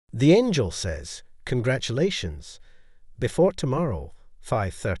The angel says, "Congratulations. Before tomorrow,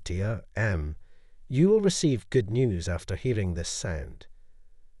 5:30 a.m., you will receive good news after hearing this sound.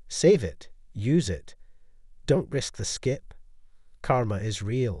 Save it. Use it. Don't risk the skip. Karma is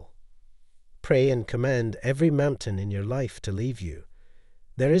real. Pray and command every mountain in your life to leave you.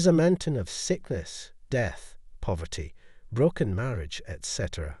 There is a mountain of sickness, death, poverty, broken marriage,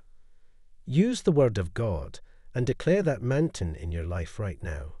 etc. Use the word of God and declare that mountain in your life right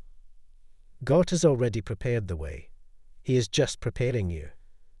now. God has already prepared the way. He is just preparing you.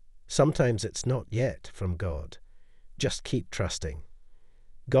 Sometimes it's not yet from God. Just keep trusting.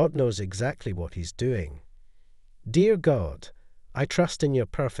 God knows exactly what He's doing. Dear God, I trust in your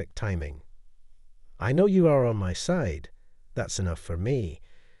perfect timing. I know you are on my side. That's enough for me.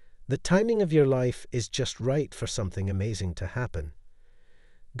 The timing of your life is just right for something amazing to happen.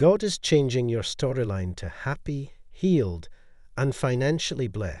 God is changing your storyline to happy, healed, and financially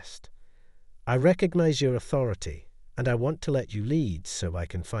blessed. I recognize your authority, and I want to let you lead so I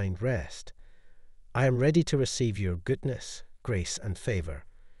can find rest. I am ready to receive your goodness, grace, and favor.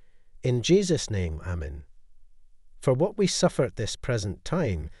 In Jesus' name, Amen. For what we suffer at this present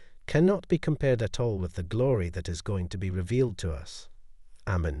time cannot be compared at all with the glory that is going to be revealed to us.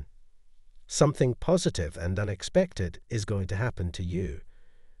 Amen. Something positive and unexpected is going to happen to you.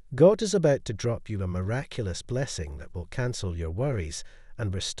 God is about to drop you a miraculous blessing that will cancel your worries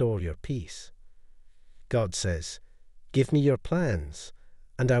and restore your peace. God says, "Give me your plans,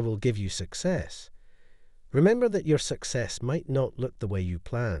 and I will give you success." Remember that your success might not look the way you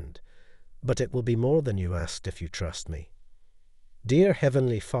planned, but it will be more than you asked if you trust me. Dear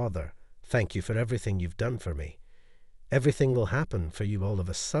Heavenly Father, thank you for everything you've done for me. Everything will happen for you all of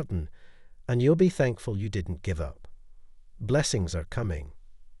a sudden, and you'll be thankful you didn't give up. Blessings are coming.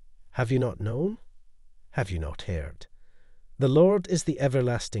 Have you not known? Have you not heard? The Lord is the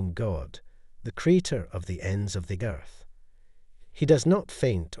everlasting God, the creator of the ends of the earth. He does not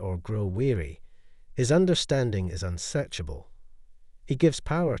faint or grow weary. His understanding is unsearchable. He gives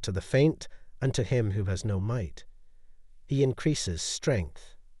power to the faint and to him who has no might. He increases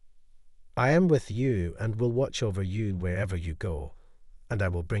strength. I am with you and will watch over you wherever you go, and I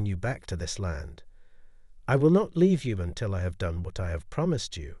will bring you back to this land. I will not leave you until I have done what I have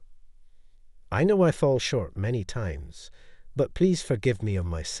promised you. I know I fall short many times, but please forgive me of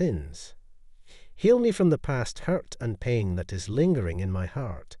my sins. Heal me from the past hurt and pain that is lingering in my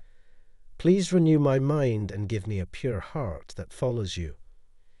heart. Please renew my mind and give me a pure heart that follows you.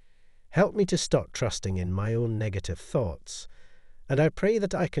 Help me to stop trusting in my own negative thoughts, and I pray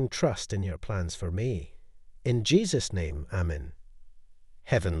that I can trust in your plans for me. In Jesus' name, Amen.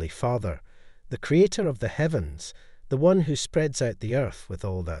 Heavenly Father, the Creator of the heavens, the one who spreads out the earth with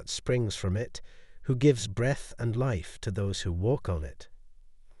all that springs from it, who gives breath and life to those who walk on it.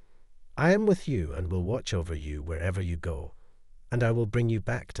 I am with you and will watch over you wherever you go, and I will bring you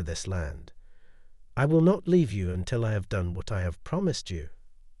back to this land. I will not leave you until I have done what I have promised you.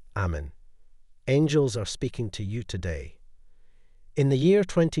 Amen. Angels are speaking to you today. In the year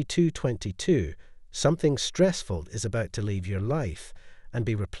 2222, something stressful is about to leave your life and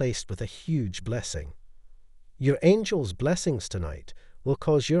be replaced with a huge blessing. Your angels' blessings tonight will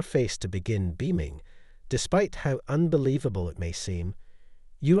cause your face to begin beaming. Despite how unbelievable it may seem,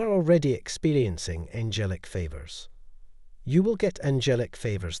 you are already experiencing angelic favors. You will get angelic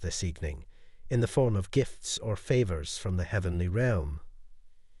favors this evening, in the form of gifts or favors from the heavenly realm.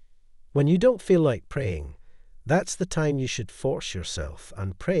 When you don't feel like praying, that's the time you should force yourself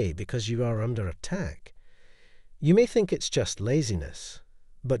and pray because you are under attack. You may think it's just laziness,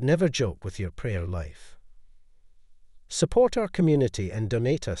 but never joke with your prayer life. Support our community and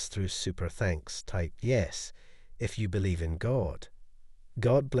donate us through Super Thanks. Type yes if you believe in God.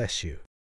 God bless you.